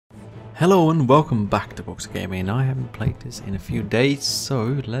Hello and welcome back to Box Gaming. I haven't played this in a few days,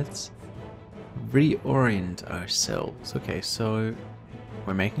 so let's reorient ourselves. Okay, so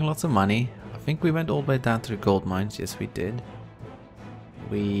we're making lots of money. I think we went all the way down to the gold mines. Yes, we did.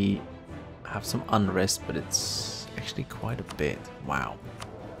 We have some unrest, but it's actually quite a bit. Wow.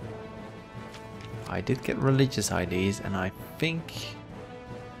 I did get religious IDs, and I think,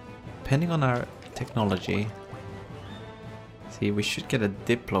 depending on our technology, we should get a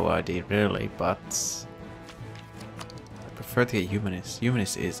Diplo ID really, but I prefer to get Humanist.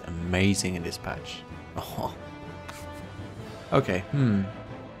 Humanist is amazing in this patch. Oh. Okay,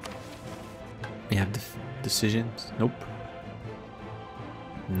 we have decisions. Nope.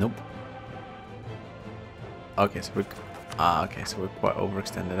 Nope. Okay, so we're quite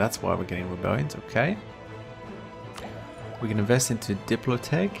overextended. That's why we're getting rebellions. Okay. We can invest into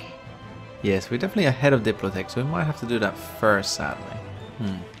Diplotech. Yes, we're definitely ahead of Diplotech, so we might have to do that first, sadly.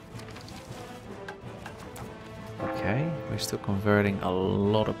 Okay, we're still converting a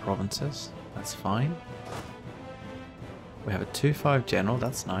lot of provinces. That's fine. We have a 2-5 general,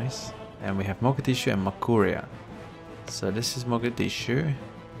 that's nice. And we have Mogadishu and Makuria. So this is Mogadishu.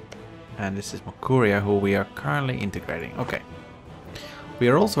 And this is Makuria, who we are currently integrating. Okay. We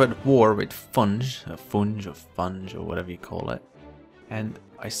are also at war with Funge, or whatever you call it. And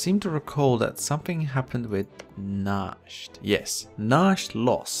I seem to recall that something happened with Nasht. Yes, Nasht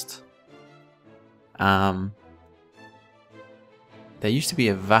lost. They used to be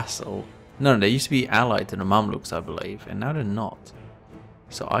a vassal. No, they used to be allied to the Mamluks, I believe, and now they're not.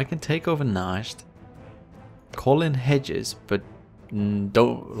 So I can take over Nasht, call in hedges, but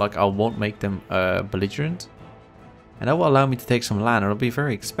I won't make them belligerent, and that will allow me to take some land. It'll be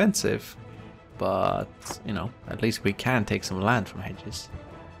very expensive. But, you know, at least we can take some land from hedges.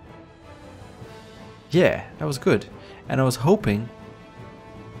 Yeah, that was good. And I was hoping...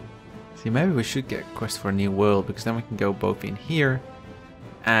 See, maybe we should get a quest for a new world, because then we can go both in here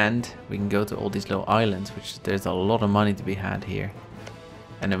and we can go to all these little islands, which there's a lot of money to be had here.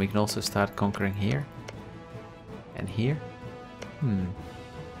 And then we can also start conquering here. And here.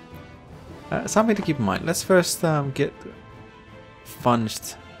 Something to keep in mind. Let's first get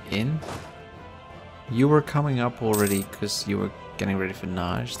Funged in. You were coming up already because you were getting ready for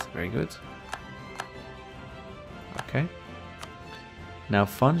Najd. Very good. Okay. Now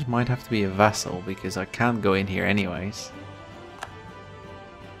Funge might have to be a vassal because I can't go in here anyways.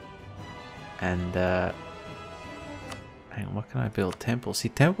 And hang on, what can I build? Temples. See,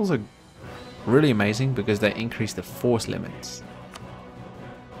 temples are really amazing because they increase the force limits.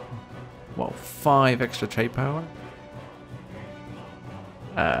 Well, 5 extra trade power.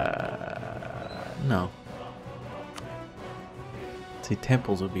 No. See,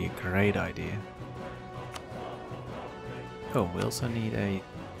 temples would be a great idea. Oh, we also need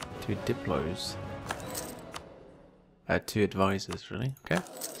 2 diplos. 2 advisors, really. Okay.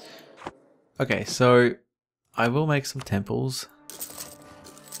 Okay, so I will make some temples.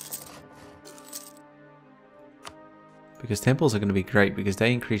 Because temples are going to be great because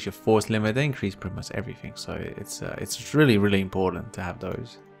they increase your force limit, they increase pretty much everything. So it's really, really important to have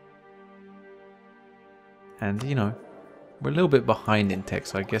those. And, you know, we're a little bit behind in tech,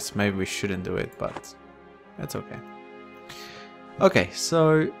 so I guess maybe we shouldn't do it, but that's okay. Okay,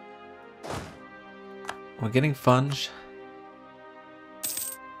 so we're getting Funge.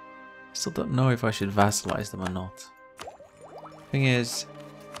 I still don't know if I should vassalize them or not. Thing is,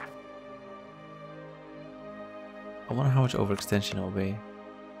 I wonder how much overextension it will be.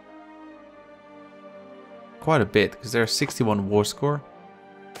 Quite a bit, because they're 61 war score.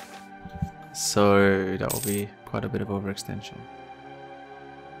 So that will be quite a bit of overextension.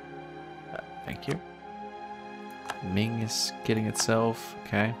 Thank you. Ming is killing itself.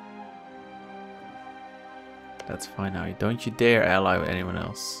 Okay. That's fine now. Don't you dare ally with anyone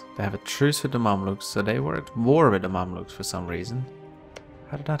else. They have a truce with the Mamluks, so they were at war with the Mamluks for some reason.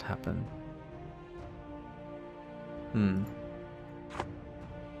 How did that happen?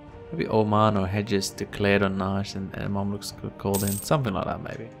 Maybe Oman or Hedges declared on Nash and Mamluks called in. Something like that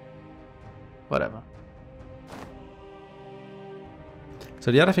maybe. Whatever.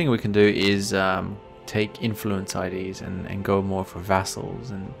 So the other thing we can do is take influence IDs and go more for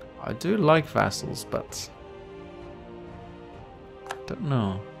vassals. And I do like vassals, but I don't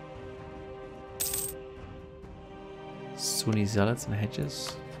know. Sunni zealots and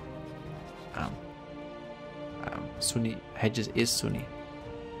hedges. Sunni hedges is Sunni.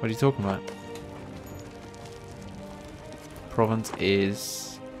 What are you talking about? Province is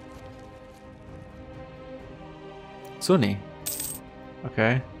Sunni.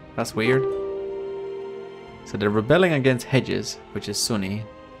 Okay, that's weird. So they're rebelling against Hedges, which is Sunni.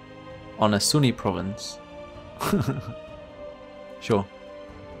 on a Sunni province. Sure.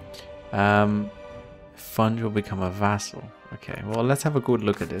 Fund will become a vassal. Okay, well, let's have a good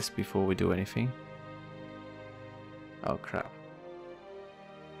look at this before we do anything. Oh, crap.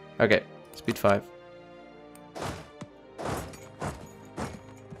 Okay, speed 5.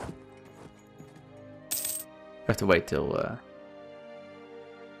 We have to wait till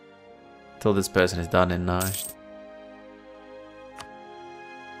this person is done in Najd.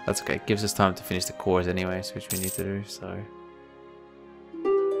 That's okay, it gives us time to finish the course anyways, which we need to do, so...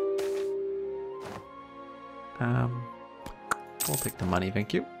 we'll take the money,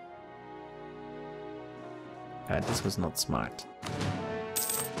 thank you. This was not smart.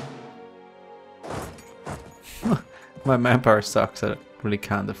 My manpower sucks, I really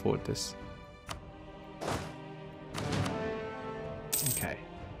can't afford this. Okay.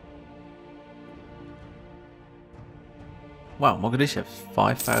 Wow, Mogadishu have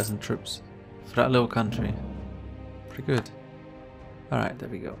 5,000 troops for that little country. Pretty good. Alright, there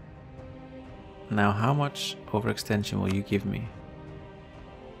we go. Now, how much overextension will you give me?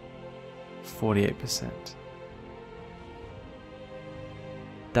 48%.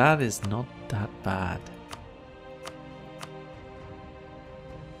 That is not that bad.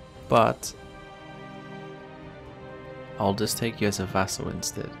 But I'll just take you as a vassal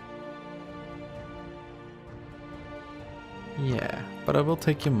instead. Yeah, but I will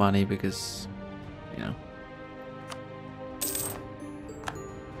take your money because, you know.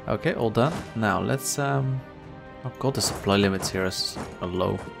 Okay, all done. Now let's oh god, the supply limits here are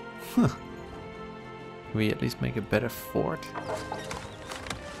low. We at least make a better fort.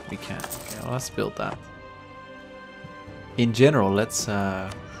 We can. Okay, well, let's build that. In general, let's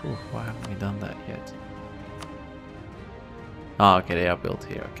why haven't we done that yet? Oh, okay, they are built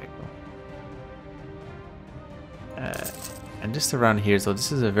here. Okay, cool. And just around here, so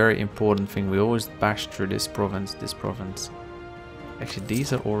this is a very important thing. We always bash through this province. Actually,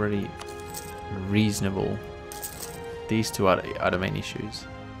 these are already reasonable. These two are the main issues.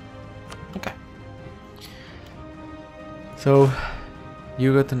 Okay. So,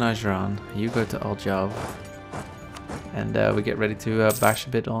 you go to Najran, you go to Al Jav, and we get ready to bash a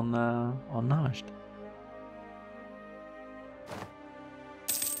bit on Najd.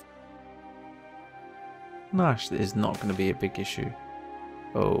 Najd is not going to be a big issue.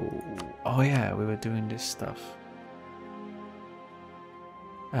 Oh yeah, we were doing this stuff.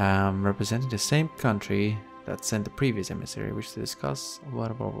 Representing the same country that sent the previous emissary, which to discuss blah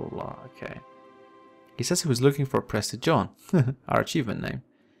blah blah blah. Okay. He says he was looking for Prester John, our achievement name,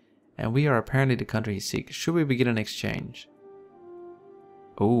 and we are apparently the country he seeks. Should we begin an exchange?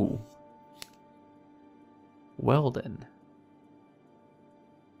 Oh. Well then.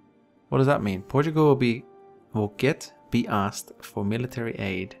 What does that mean? Portugal will be asked for military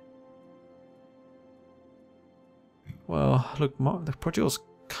aid. Well, look, Portugal's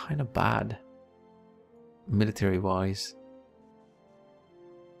kind of bad, military-wise.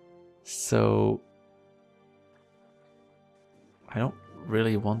 So I don't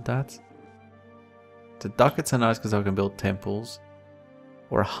really want that. The ducats are nice because I can build temples.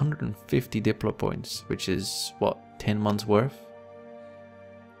 Or 150 diplo points, which is what, 10 months worth?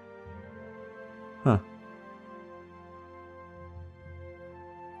 Huh.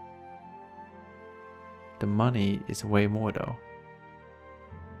 The money is way more though.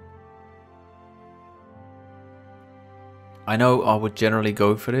 I know I would generally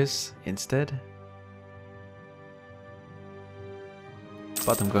go for this instead,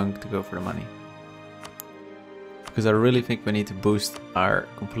 but I'm going to go for the money. Because I really think we need to boost our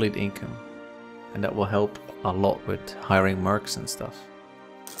complete income, and that will help a lot with hiring mercs and stuff.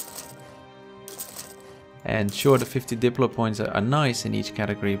 And sure, the 50 diplo points are nice in each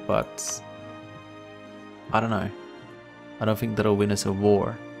category, but I don't know. I don't think that'll win us a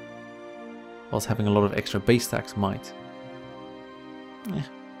war. Whilst having a lot of extra base tax might. Yeah.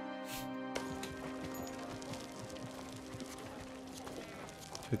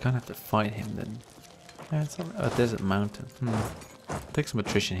 We kind of have to fight him then. Yeah, it's a desert mountain. Take some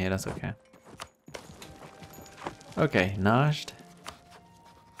attrition here, that's okay. Okay, Najd.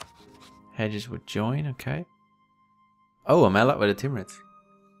 Hedges would join, okay. Oh, I'm allied with the Timurids.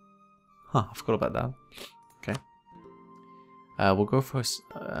 Huh, I forgot about that. Okay. We'll go for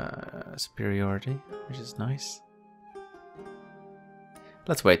superiority, which is nice.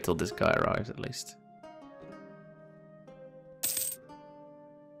 Let's wait till this guy arrives at least.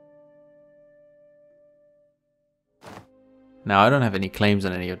 Now, I don't have any claims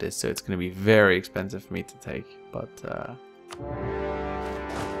on any of this, so it's going to be very expensive for me to take, but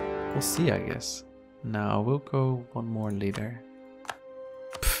we'll see, I guess. Now, we'll go one more leader.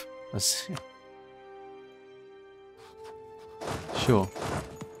 Pfft, Let's see. Sure.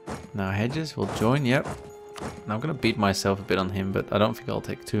 Now Hedges will join, yep. Now I'm gonna beat myself a bit on him, but I don't think I'll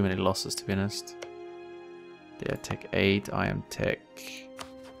take too many losses, to be honest. They are tech 8, I am tech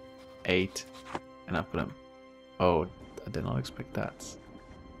 8. And I've got him. Oh, I did not expect that.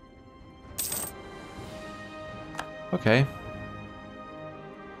 Okay.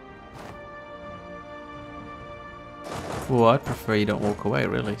 Well, I'd prefer you don't walk away,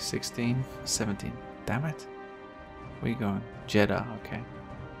 really. 16, 17. Damn it. Where are you going? Jeddah, okay.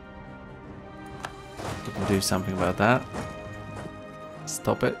 We can do something about that.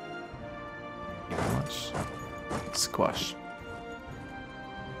 Stop it. Thank you very much. Squash.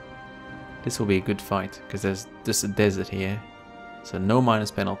 This will be a good fight, because there's just a desert here. So no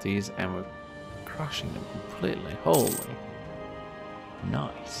minus penalties, and we're crushing them completely. Holy.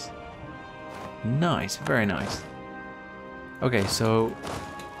 Nice. Nice, very nice. Okay, so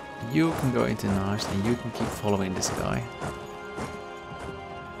you can go into Nash and you can keep following this guy.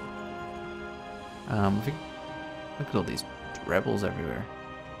 Look at all these rebels everywhere.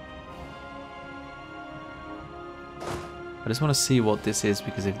 I just want to see what this is,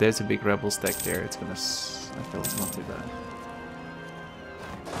 because if there's a big rebel stack there, it's gonna. I feel not too bad.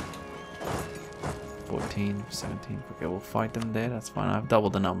 14, 17. Okay, we'll fight them there. That's fine. I've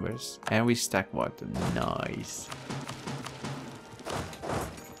doubled the numbers, and we stack wiped them. Nice.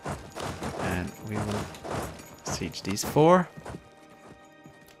 And we will siege these 4.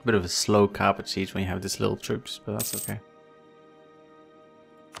 Bit of a slow carpet siege when you have these little troops, but that's okay.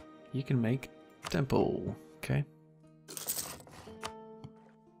 You can make temple. Okay.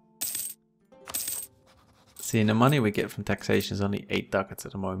 See, the money we get from taxation is only 8 ducats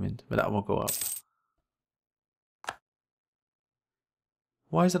at the moment, but that will go up.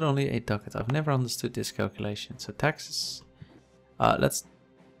 Why is it only 8 ducats? I've never understood this calculation. So taxes. Let's.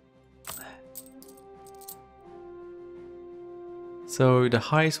 So the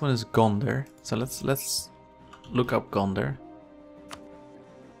highest one is Gondar. So let's look up Gondar.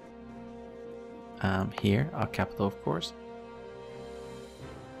 Here, our capital, of course.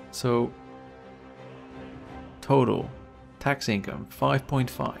 So total tax income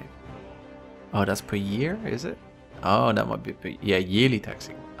 5.5. Oh, that's per year, is it? Oh, that might be per, yeah, yearly tax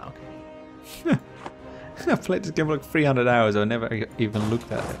income. Okay. I played this game for like 300 hours. I never even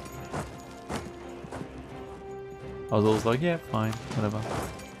looked at it. I was always like, yeah, fine, whatever.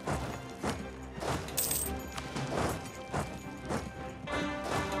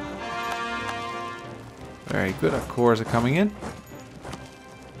 Very good, our cores are coming in.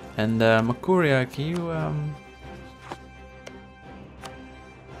 And Makuria, can you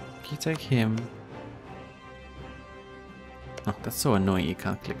take him? Oh, that's so annoying, you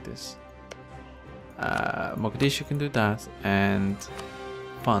can't click this. Mogadishu can do that, and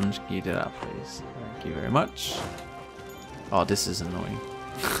Funge, can you do that, please? Thank you very much. Oh, this is annoying.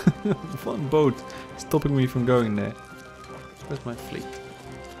 One boat stopping me from going there. Where's my fleet?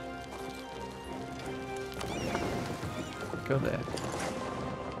 Go there.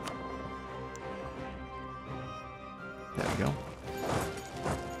 There we go.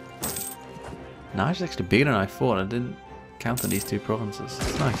 Nice is actually bigger than I thought. I didn't count on these 2 provinces.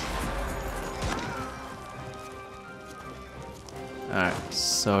 It's nice. Alright,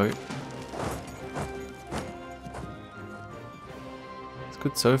 so it's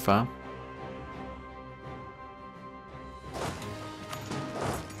good so far.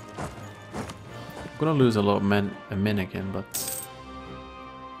 I'm gonna lose a lot of men again, but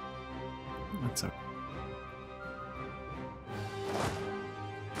that's okay.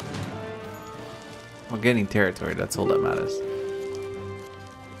 We're getting territory, that's all that matters.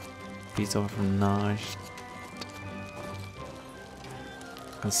 Peace over from Nash.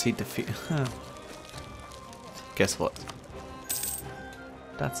 Concede defeat. Guess what?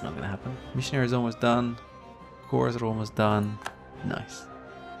 That's not gonna happen. Missionary is almost done. Cores are almost done. Nice.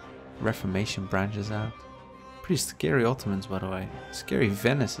 Reformation branches out. Pretty scary Ottomans, by the way. Scary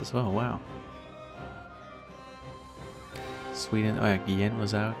Venice as well, wow. Sweden, oh yeah, Guyenne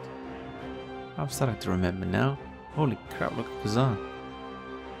was out. I'm starting to remember now. Holy crap, look at Kazan.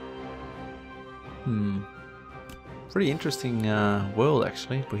 Pretty interesting world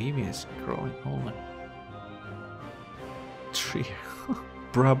actually. Bohemia is growing. Holy. Trier.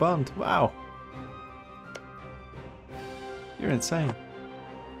 Brabant, wow. You're insane.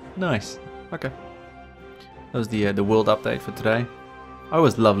 Nice. Okay. That was the world update for today. I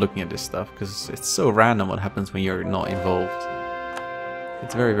always love looking at this stuff because it's so random what happens when you're not involved.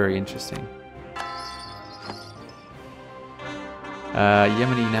 It's very, very interesting.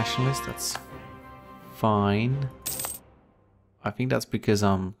 Yemeni nationalist, that's fine. I think that's because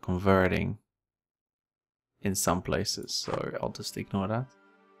I'm converting in some places, so I'll just ignore that.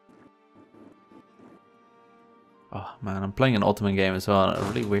 Oh man, I'm playing an Ottoman game as well. I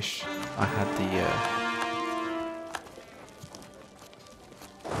really wish I had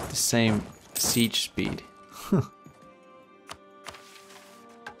the same siege speed.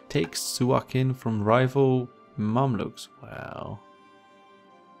 Take Suakin from rival Mamluks. Well,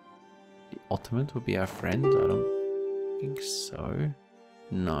 the Ottomans would be our friend. I don't think so.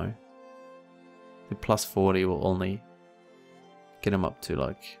 No. The plus 40 will only get him up to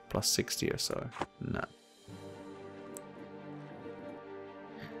like plus 60 or so. No.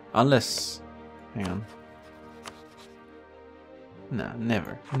 Unless... hang on. Nah,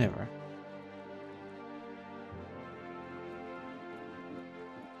 never. Never.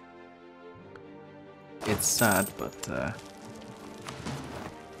 It's sad, but...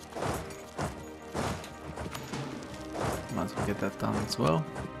 might as well get that done as well.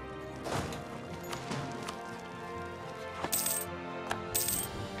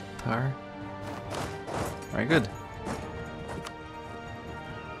 Guitar. Very good.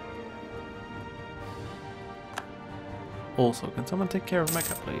 Also, can someone take care of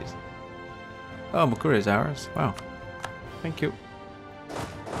Mecca, please? Oh, Makura is ours. Wow. Thank you.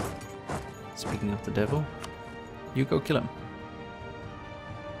 Speaking of the devil, you go kill him.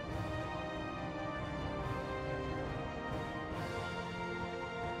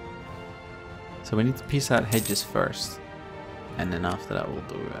 So we need to piece out hedges first, and then after that we'll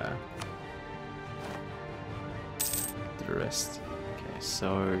do the rest. Okay,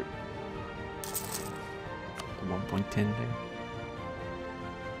 so 1.10 there.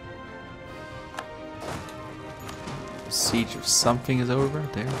 The siege of something is over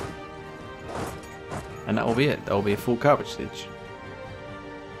there. And that will be it. That will be a full cabbage siege.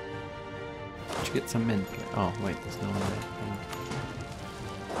 Did you get some men? Oh wait, there's no one there.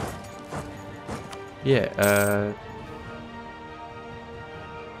 Yeah,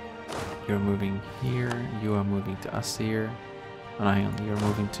 you're moving here, you are moving to Asir. Oh no, hang on, you're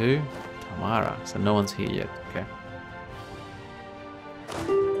moving to Tamara, so no one's here yet, okay.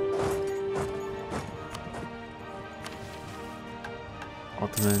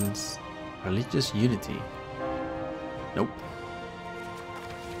 Ottomans, religious unity. Nope.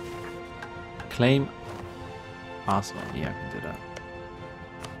 Claim Aswan, yeah, I can do that.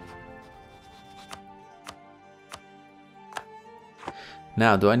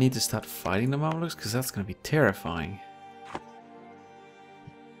 Now, do I need to start fighting the Mamluks? Because that's going to be terrifying.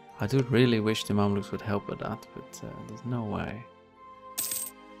 I do really wish the Mamluks would help with that, but there's no way.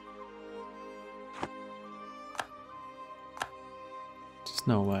 Just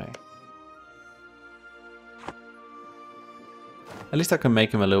no way. At least I can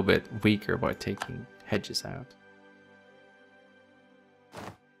make him a little bit weaker by taking Hedges out.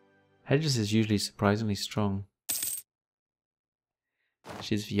 Hedges is usually surprisingly strong.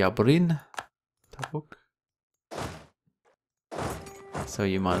 She's Yabrin Tabuk. So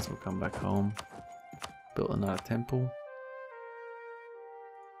you might as well come back home. Build another temple.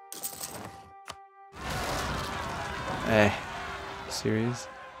 Serious?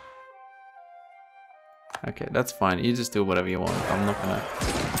 Okay, that's fine. You just do whatever you want. I'm not gonna...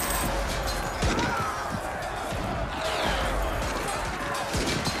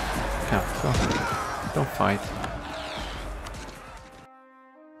 Come, don't fight.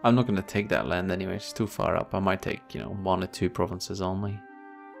 I'm not gonna take that land anyway, it's too far up. I might take, you know, 1 or 2 provinces only.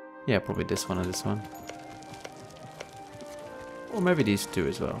 Yeah, probably this one or this one. Or maybe these 2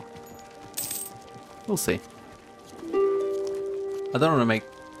 as well. We'll see. I don't want to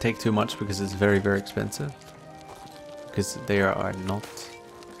take too much because it's very, very expensive. Because they are not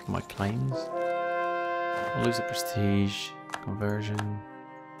my claims. I'll lose the prestige, conversion.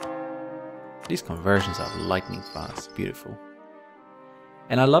 These conversions are lightning fast, beautiful.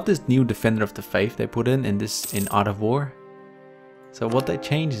 And I love this new Defender of the Faith they put in Art of War. So what they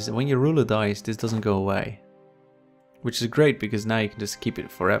change is when your ruler dies, this doesn't go away. Which is great because now you can just keep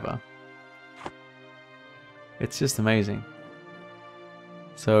it forever. It's just amazing.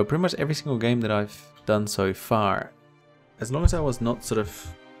 So pretty much every single game that I've done so far, as long as I was not sort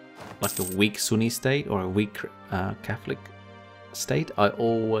of like a weak Sunni state or a weak Catholic state, I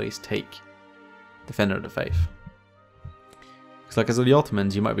always take Defender of the Faith. Because like as the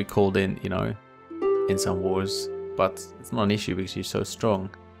Ottomans, you might be called in, you know, in some wars, but it's not an issue because you're so strong.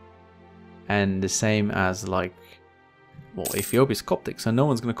 And the same as like, well, Ethiopia's Coptic, so no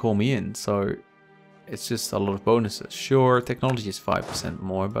one's going to call me in, so it's just a lot of bonuses. Sure, technology is 5%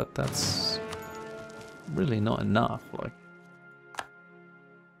 more, but that's really not enough. Like,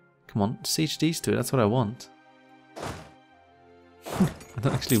 come on, siege these 2, that's what I want. I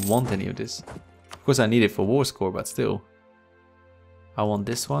don't actually want any of this. Of course I need it for war score, but still. I want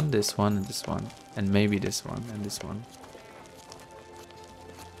this one, and this one. And maybe this one, and this one.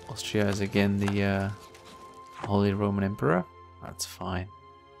 Austria is again the Holy Roman Emperor. That's fine.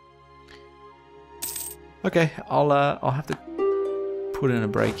 Okay, I'll have to put in a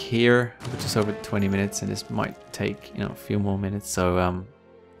break here. We're just over 20 minutes, and this might take, you know, a few more minutes. So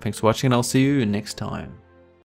thanks for watching, and I'll see you next time.